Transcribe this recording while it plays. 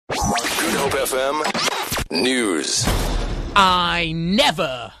Hope FM News. I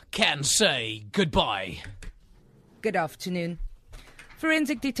never can say goodbye. Good afternoon.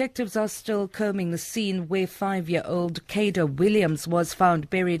 Forensic detectives are still combing the scene where 5-year-old Kayda Williams was found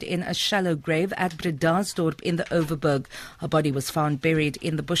buried in a shallow grave at Bredasdorp in the Overberg. Her body was found buried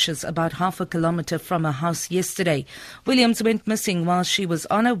in the bushes about half a kilometre from her house yesterday. Williams went missing while she was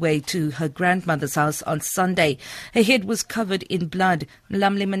on her way to her grandmother's house on Sunday. Her head was covered in blood.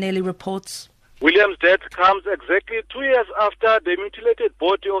 Lamli Maneli reports. Williams' death comes exactly 2 years after the mutilated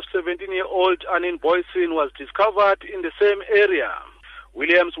body of 17-year-old Anine Boyson was discovered in the same area.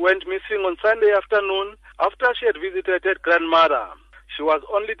 Williams went missing on Sunday afternoon after she had visited her grandmother. She was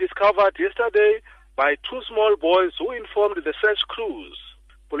only discovered yesterday by two small boys who informed the search crews.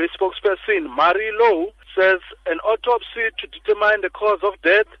 Police spokesperson Marie Lowe says an autopsy to determine the cause of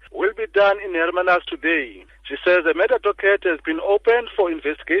death will be done in Hermanus today. She says a murder docket has been opened for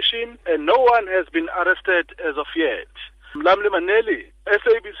investigation and no one has been arrested as of yet. Lamli Maneli,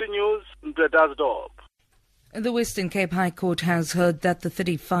 SABC News, Bredasdorp. The Western Cape High Court has heard that the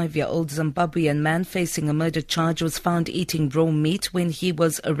 35-year-old Zimbabwean man facing a murder charge was found eating raw meat when he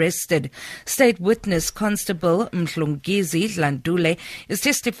was arrested. State witness Constable Mhlungizi Landule is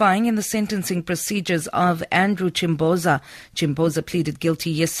testifying in the sentencing procedures of Andrew Chimboza. Chimboza pleaded guilty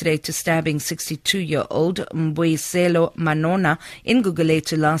yesterday to stabbing 62-year-old Mbuyiselo Manona in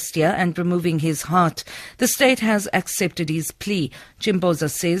Gugulethu last year and removing his heart. The state has accepted his plea. Chimboza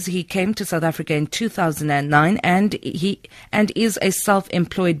says he came to South Africa in 2009 and is a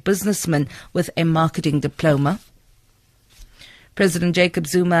self-employed businessman with a marketing diploma. President Jacob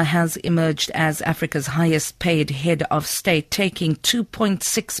Zuma has emerged as Africa's highest paid head of state, taking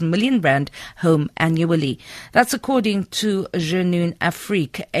 2.6 million rand home annually. That's according to Jeune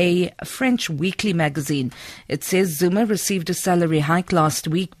Afrique, a French weekly magazine. It says Zuma received a salary hike last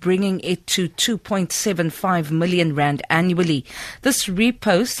week, bringing it to 2.75 million rand annually. This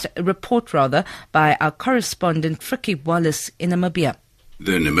report by our correspondent Frikkie Wallace in Namibia.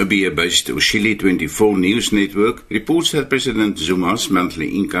 The Namibia-based Oshili 24 News Network reports that President Zuma's monthly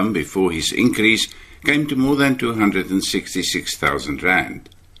income before his increase came to more than 266,000 rand.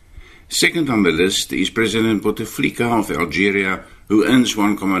 Second on the list is President Bouteflika of Algeria, who earns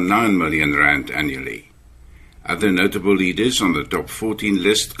 1.9 million rand annually. Other notable leaders on the top 14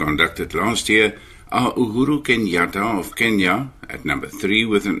 list conducted last year are Uhuru Kenyatta of Kenya at number 3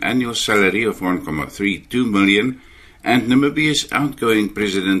 with an annual salary of 1.32 million, and Namibia's outgoing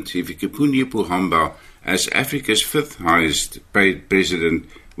President Hifikepunye Pohamba as Africa's 5th highest paid president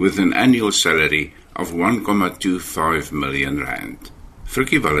with an annual salary of 1.25 million rand.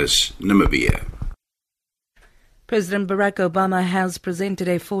 Frikkie Wallace, Namibia. President Barack Obama has presented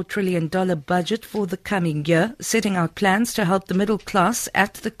a $4 trillion budget for the coming year, setting out plans to help the middle class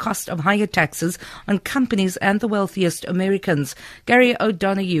at the cost of higher taxes on companies and the wealthiest Americans. Gary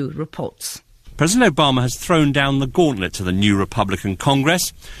O'Donoghue reports. President Obama has thrown down the gauntlet to the new Republican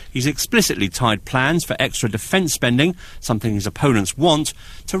Congress. He's explicitly tied plans for extra defence spending, something his opponents want,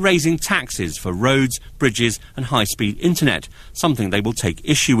 to raising taxes for roads, bridges and high-speed internet, something they will take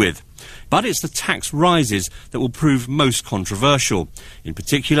issue with. But it's the tax rises that will prove most controversial. In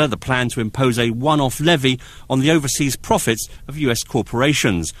particular, the plan to impose a one-off levy on the overseas profits of US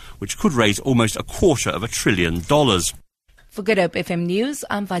corporations, which could raise almost $250 billion. For Good Hope FM News,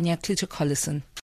 I'm Vanya Kluter-Collison.